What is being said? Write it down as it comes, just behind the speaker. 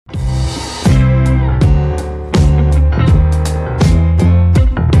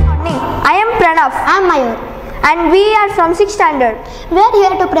Ashraf. I am Mayur. And we are from 6th standard. We are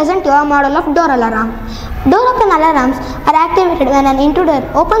here to present you a model of door alarm. Door open alarms are activated when an intruder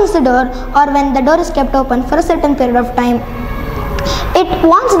opens the door or when the door is kept open for a certain period of time. It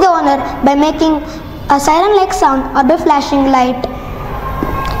warns the owner by making a siren-like sound or by flashing light.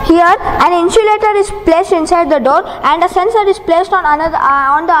 Here, an insulator is placed inside the door and a sensor is placed on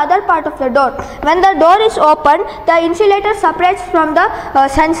the other part of the door. When the door is opened, the insulator separates from the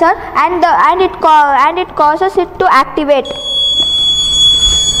sensor and it causes it to activate.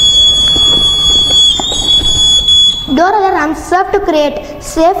 Door alarms serve to create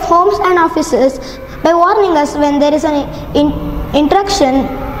safe homes and offices by warning us when there is an intrusion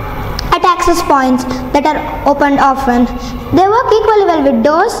at access points that are opened often. They work equally well with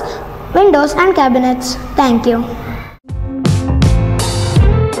doors, windows and cabinets. Thank you.